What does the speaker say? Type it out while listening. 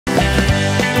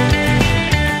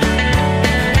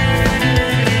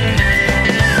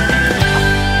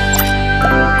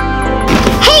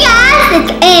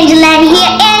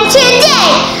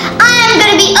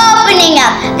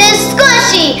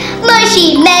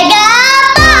Mushy Mega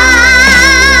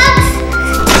Box!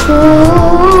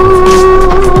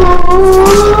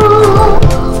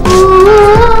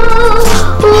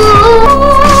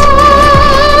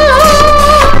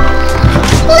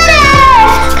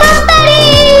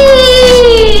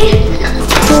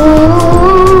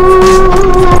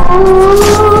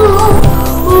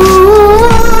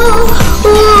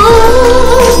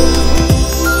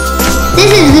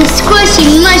 This is the Squishy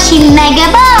Mushy Mega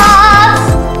Box.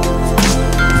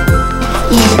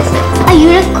 It's a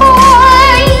unicorn.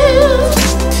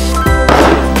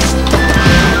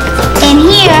 And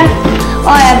here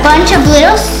are a bunch of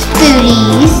little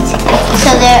spoonies. So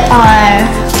there are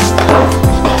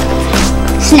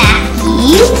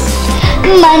snackies,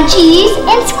 munchies,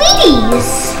 and sweeties.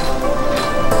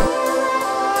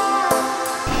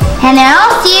 And they're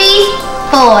all series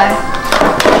 4.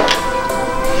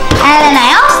 And then I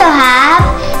also have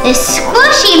the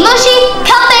Squishy Mushy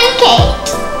Cup and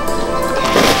Cakes.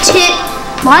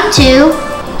 1, 2,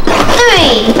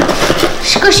 3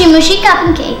 Squishy Mushy Cup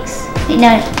and Cakes. Wait, no,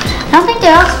 I don't think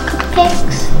they're all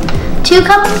cupcakes. 2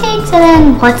 cup and cakes, and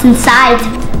then what's inside?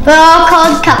 They're all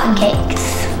called cup and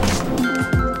cakes.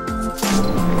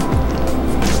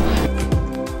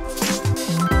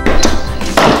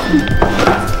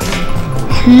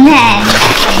 And then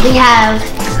we have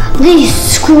the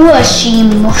Squishy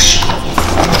Mushy.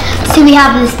 So we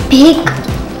have this big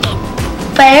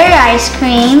buttered ice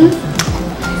cream,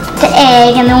 the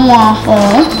egg and the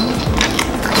waffle.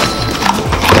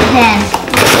 Then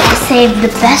I saved the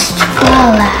best for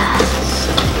last.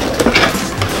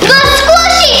 The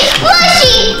Squishy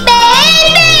Mushy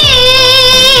baby!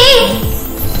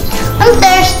 I'm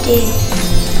thirsty.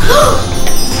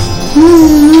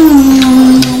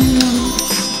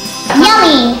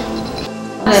 Yummy!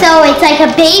 So it's like a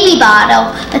baby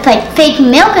bottle with like fake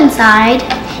milk inside,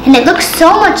 and it looks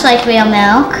so much like real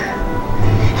milk.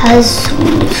 That is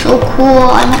so cool.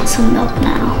 I want some milk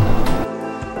now.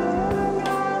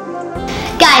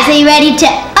 Guys, are you ready to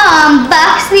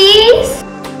unbox these?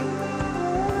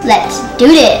 Let's do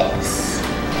this.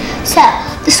 So,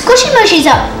 the Squishy Mushies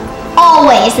are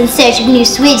always in search of new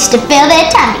sweets to fill their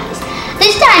tummies.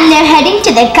 This time they're heading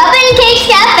to the Cup and Cakes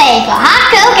Cafe for hot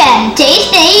coke and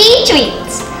tasty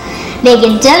treats.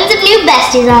 Making tons of new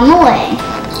besties on the way.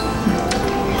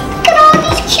 Look at all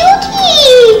these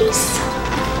cuties!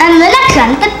 And the next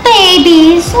one, the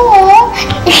babies.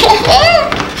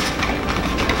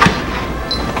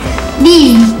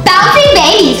 These bouncy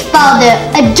babies follow their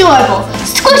adorable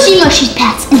Squishy Mushy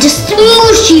pets into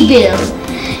Smooshyville.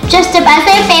 Just up as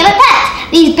their favorite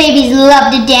pets. These babies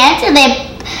love to dance with their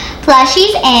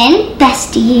plushies and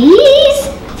besties.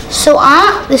 So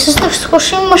this is the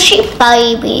Squishy Mushy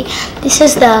baby. This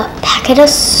is the packet of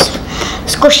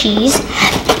squishies.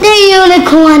 The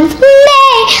unicorns.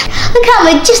 Nay! Look how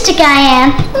majestic I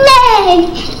am. Nay!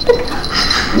 Look.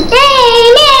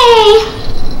 Nay! Nay!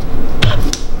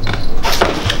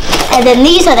 And then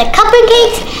these are the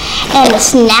cupcakes and the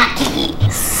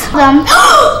snackies.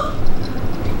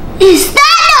 Is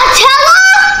that Nutella?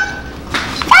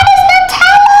 That is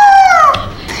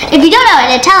Nutella! If you don't know what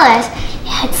Nutella is,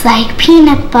 it's like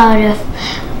peanut butter.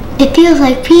 It feels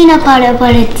like peanut butter,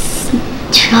 but it's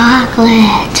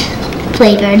chocolate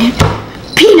flavored.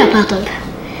 Peanut butter.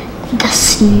 The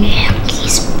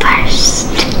snackies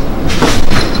first.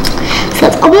 So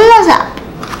let's open those up.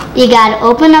 You gotta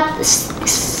open up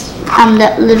the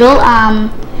little,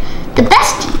 the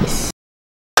besties.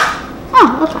 Oh,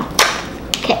 okay.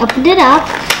 Okay, opened it up.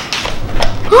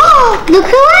 Oh, look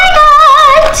who I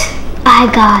got! I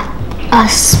got a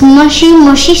Smushy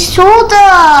Mushy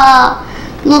soda.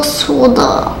 Little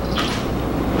soda.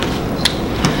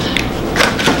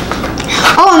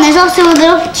 Oh, and there's also a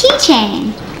little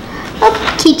keychain. A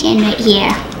keychain right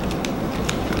here.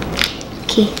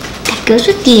 Okay, that goes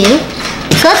with you.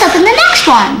 So let's open the next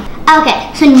one.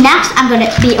 Okay, so next I'm going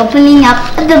to be opening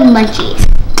up the munchies.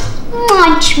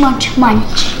 Munch, munch,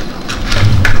 munch.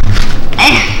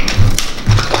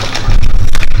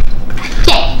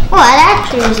 Okay, well that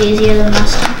actually was easier than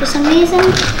last time for some reason.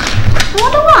 I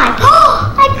wonder why.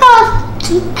 Oh, I got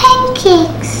some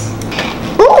pancakes.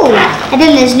 Ooh, and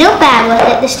then there's no bag with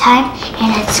it this time,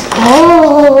 and it's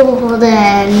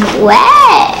golden.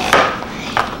 Wow.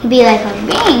 It'd be like a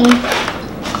ring.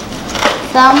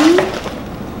 Thumb.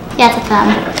 Yeah, it's a thumb.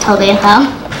 Totally a thumb.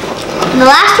 And the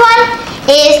last one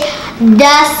is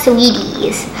the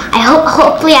sweeties.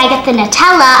 Hopefully I get the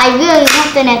Nutella. I really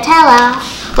want the Nutella.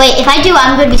 Wait, if I do,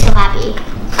 I'm going to be so happy.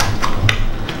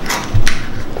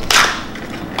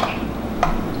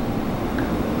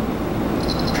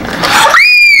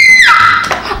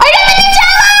 I got the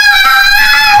Nutella!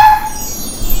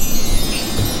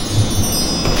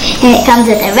 And it comes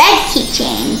with a red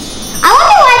keychain. I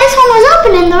wonder why this one was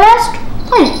open and the rest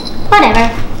wasn't. Whatever.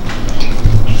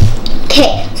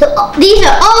 Okay, so these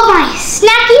are all my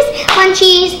snackies,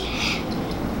 munchies,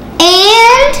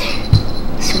 and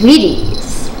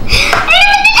sweeties.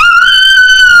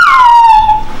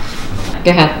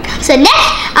 Go ahead. So next,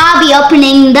 I'll be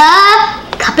opening the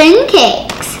cup and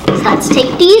cakes. So let's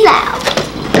take these out.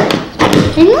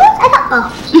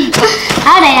 Oh,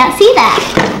 how did I not see that?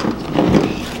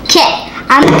 Okay,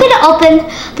 I'm gonna open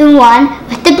the one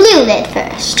with the blue lid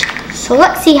first. So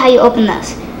let's see how you open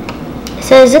this. Is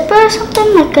there a zipper or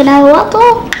something like an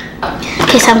bottle?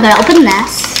 Okay, so I'm gonna open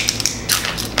this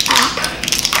up.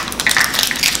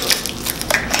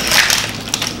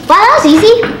 Wow, that was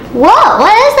easy. Whoa,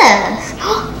 what is this?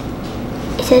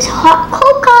 It says hot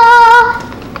cocoa.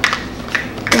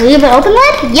 Are we able to open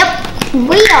that? Yep,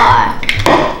 we are.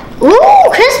 Ooh,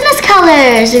 Christmas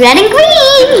colors, red and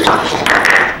green.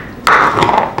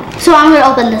 So I'm gonna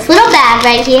open this little bag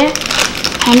right here.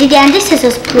 Handy dandy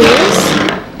scissors, please.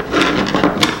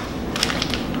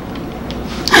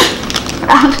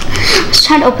 I was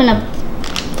trying to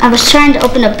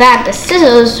open a bag. The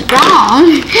scissors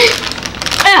wrong.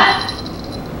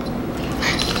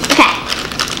 Okay,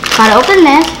 gotta open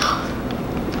this.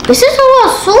 Is this a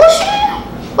little sushi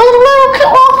with a little cute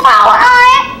little flower on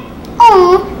it?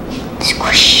 Oh,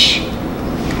 squish.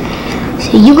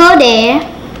 So you go there,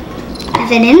 and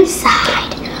then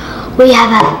inside we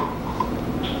have a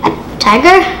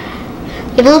tiger.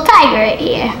 We have a little tiger right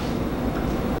here.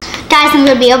 Guys, I'm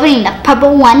gonna be opening the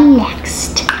purple one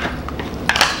next.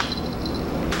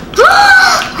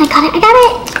 I got it, I got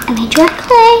it. I made you a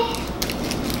clay.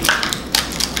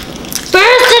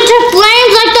 Burst into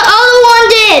flames like the other one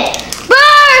did.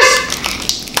 Burst!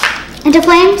 Into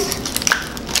flames.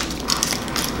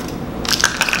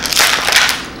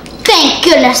 Thank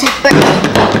goodness it burst.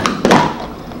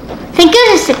 Thank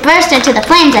goodness it burst into the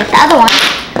flames like the other one.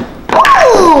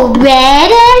 Ooh,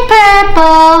 red and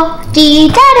purple.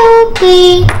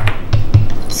 Dee-da-doo-dee.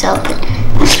 So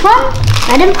this one,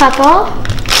 red and purple.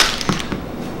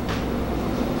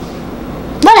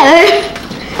 Whatever.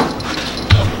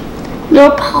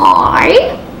 Little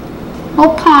pie.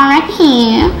 Little pie right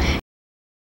here.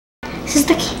 This is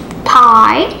the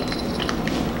pie.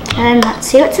 And let's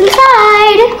see what's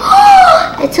inside.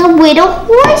 It's a little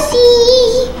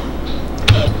horsey.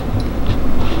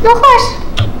 Little horse.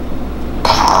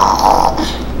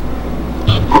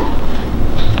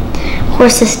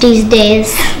 Horses these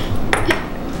days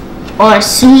are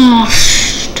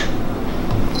smushed.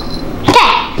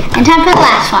 Okay, and time for the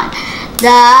last one.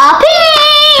 The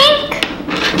pink.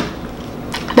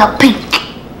 The pink.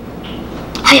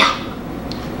 Hiya.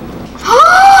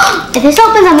 If this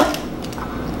opens, I'm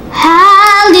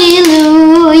hallelujah.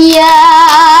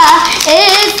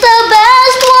 It's the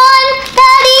best one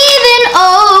that even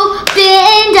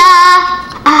opened up.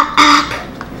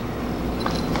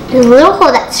 There's a little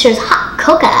hole that shows hot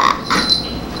cocoa.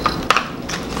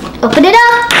 Open it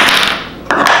up.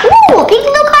 Ooh, a pink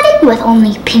little cotton with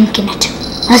only pink in it.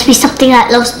 Must be something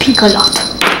that loves pink a lot.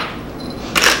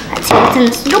 Let's see what's in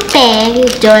this little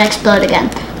bag. Don't explode again.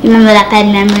 Remember that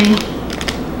bad memory.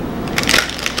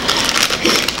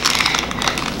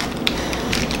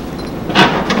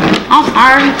 Oh,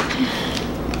 sorry.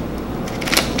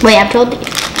 Wait, I've told you.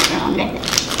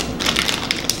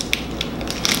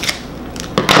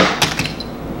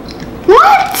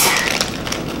 What?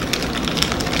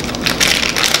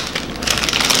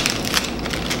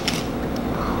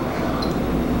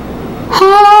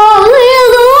 Hallelujah!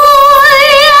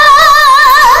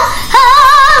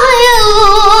 Hallelujah!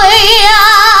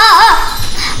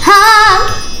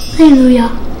 Hallelujah!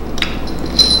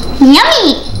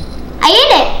 Yummy! I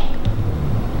ate it!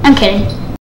 I'm kidding.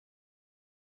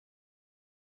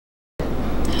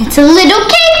 It's a little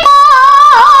cake pop!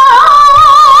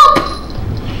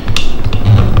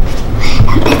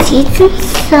 Let's eat some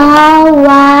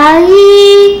sawai.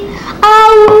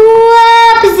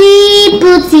 Whoopsie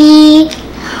bootsy.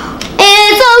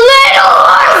 It's a little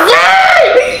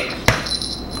horsey!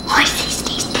 Horses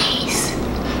these days.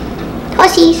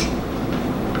 Horses.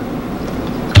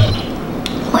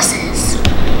 Horses.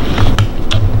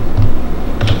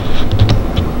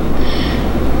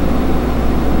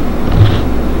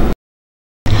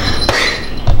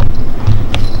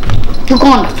 You go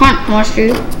on the front,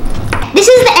 horsey. This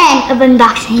is the end of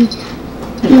unboxing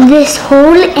this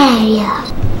whole area.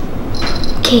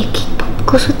 Okay, cake pop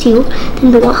goes with you,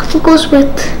 then the waffle goes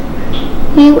with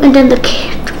you, and then the key,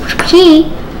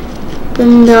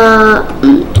 then the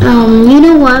you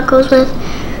know what goes with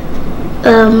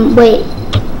wait,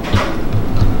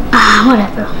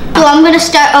 Whatever. So I'm gonna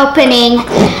start opening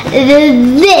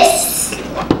this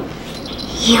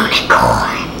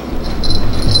unicorn.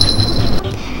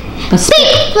 Big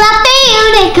fluffy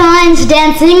unicorns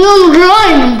dancing on the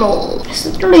rainbow. This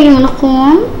is the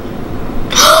unicorn.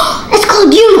 It's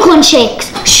called unicorn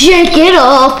shakes. Shake it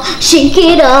off,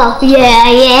 yeah,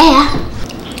 yeah.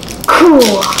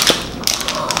 Cool.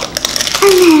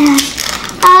 And then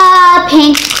a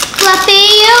pink fluffy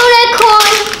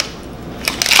unicorn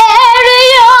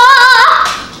area.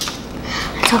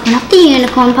 Let's open up the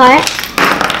unicorn part.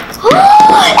 Oh,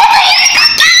 it's a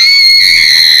unicorn!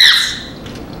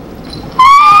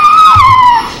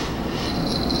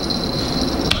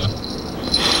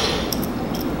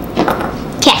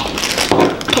 Okay,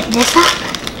 get this up.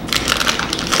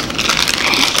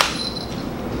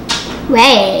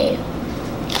 Wait.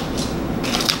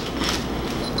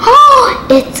 Oh,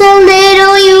 it's a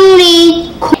little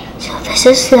unicorn. So this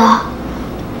is the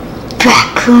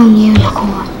raccoon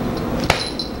unicorn.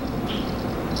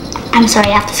 I'm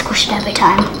sorry, I have to squish it every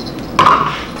time.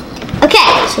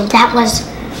 Okay, so that was,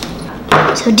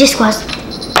 so this was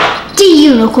the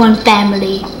unicorn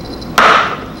family.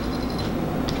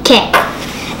 Okay,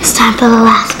 it's time for the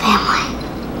last family.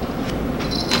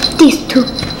 These two.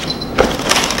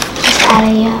 Out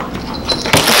of here.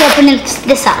 Let's open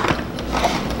this up.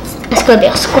 It's gonna be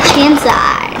a squishy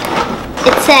inside.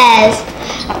 It says,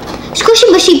 Squishy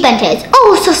Mushy Bentos.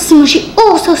 Oh, so smushy,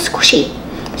 oh, so squishy.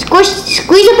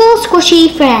 Squeezable, squishy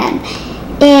friend.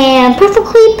 And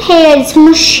perfectly paired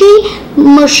smushy,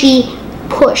 mushy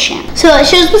portion. So it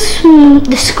shows the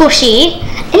squishy,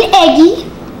 an eggy.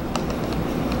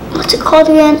 What's it called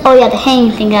again? Oh yeah, the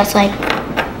hanging thing that's like,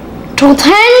 don't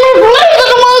hang my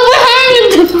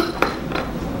legs, I'm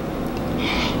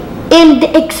and the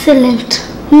excellent,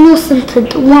 nuisance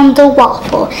wonder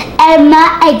waffle,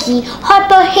 Emma Eggy,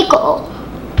 Harper Hippo,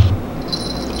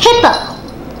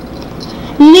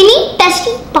 mini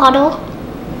bestie bottle,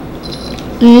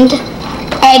 and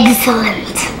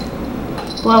excellent.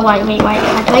 Well, wait, do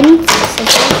I need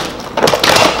scissors?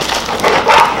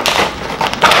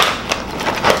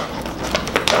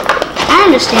 I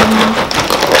understand now.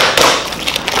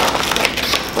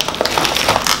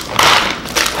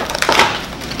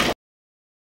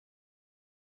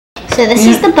 So this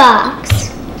is the box.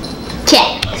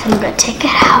 Okay, so I'm gonna take it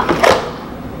out.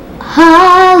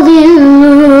 Hallelujah,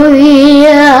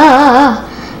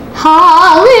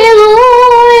 hallelujah.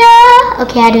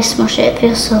 Okay, I just smush it. It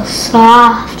feels so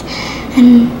soft,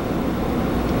 and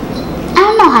I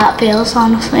don't know how it feels,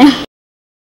 honestly. I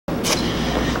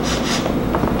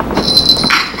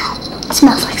don't know. It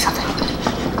smells like something.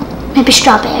 Maybe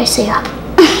strawberry syrup.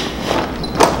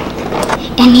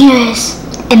 And here's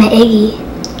an eggy.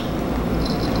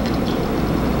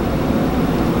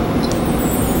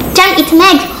 It's an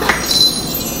egg.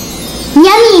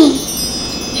 Yummy.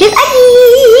 Here's eggy.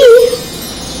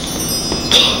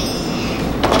 Okay.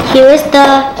 Here is the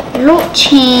little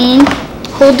chain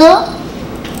holder.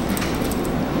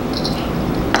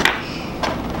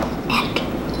 And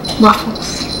waffles.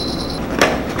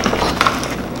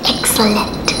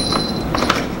 Excellent.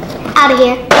 Out of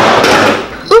here.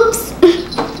 Oops.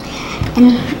 And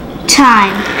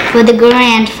time for the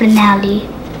grand finale.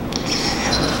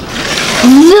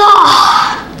 No,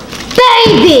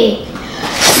 baby,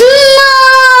 smush!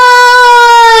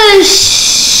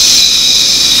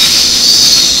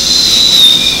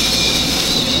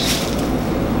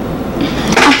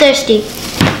 I'm thirsty.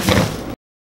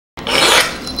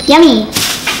 Yummy.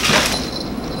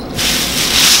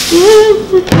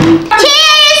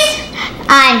 Cheers!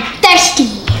 I'm thirsty.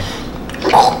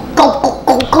 Go, go,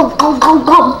 go, go, go, go,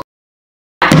 go.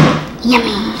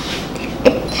 Yummy.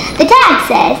 The tag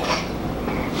says,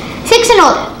 6 and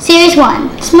older, Series 1,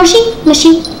 Smushy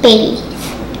Mushy Babies.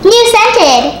 New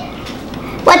scented.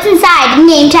 What's inside?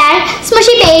 Name tag,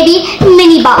 Smushy Baby,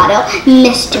 Mini Bottle,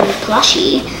 Mystery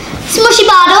Plushie. Smushy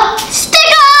Bottle,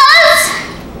 stickers!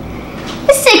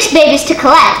 6 babies to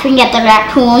collect. We can get the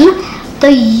raccoon,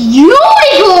 the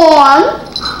unicorn,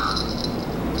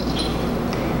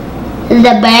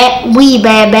 the wee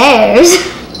bears,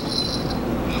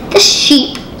 the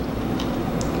sheep,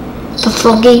 the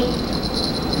froggy,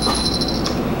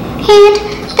 and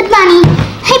the bunny.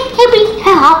 Hey,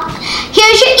 hop.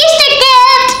 Here's your Easter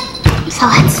gift. So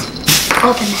let's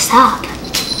open this up.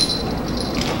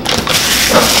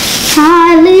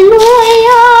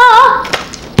 Hallelujah.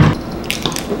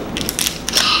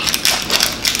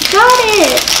 Got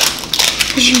it.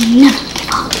 Because you never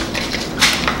give up.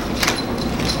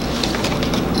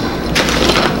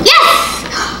 Yes!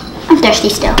 I'm thirsty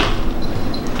still.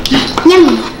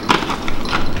 Yummy.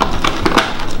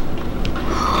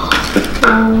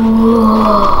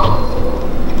 Whoa.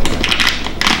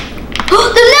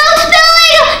 The milk's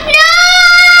spilling! No!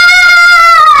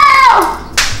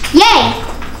 Yay!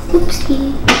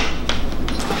 Oopsie.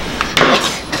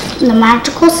 The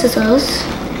magical scissors.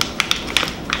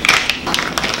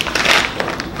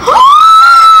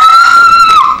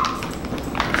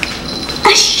 A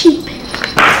sheep.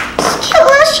 Cute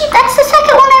little sheep. That's the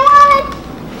second one I wanted.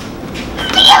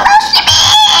 The yellow sheep.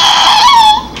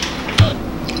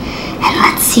 And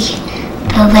let's see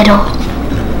the little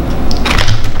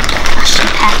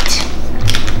sheep hat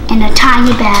in a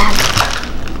tiny bag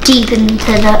deep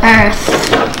into the earth.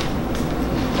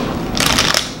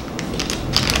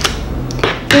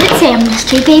 Did it say a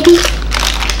mystery baby?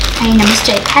 I mean a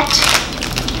mystery pet?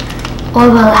 Or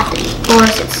will it have to be? Or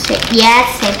is it say? Yeah,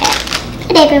 it's say pet.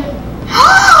 Whatever.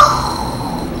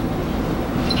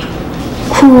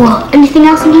 Cool. Anything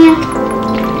else in here?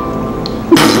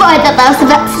 I thought that was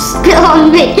about to spill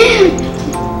on me.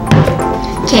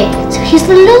 Okay, so here's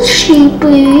the little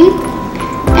sheepy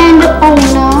and the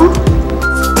owner.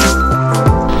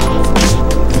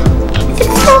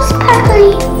 It's so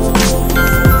sparkly.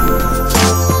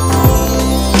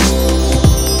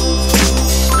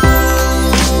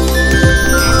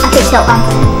 Okay, so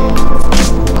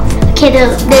okay,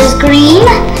 there's green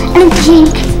and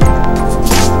pink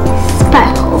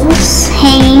sparkles,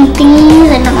 hanging thingies.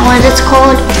 I don't know what it's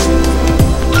called.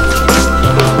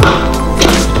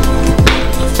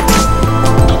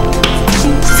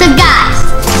 So guys,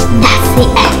 that's the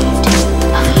end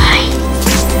of my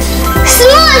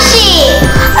Smooshy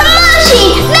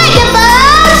Mushy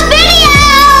Megabox video.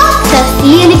 So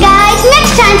see you guys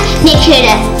next time. Make sure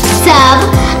to sub,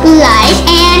 like,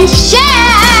 and share.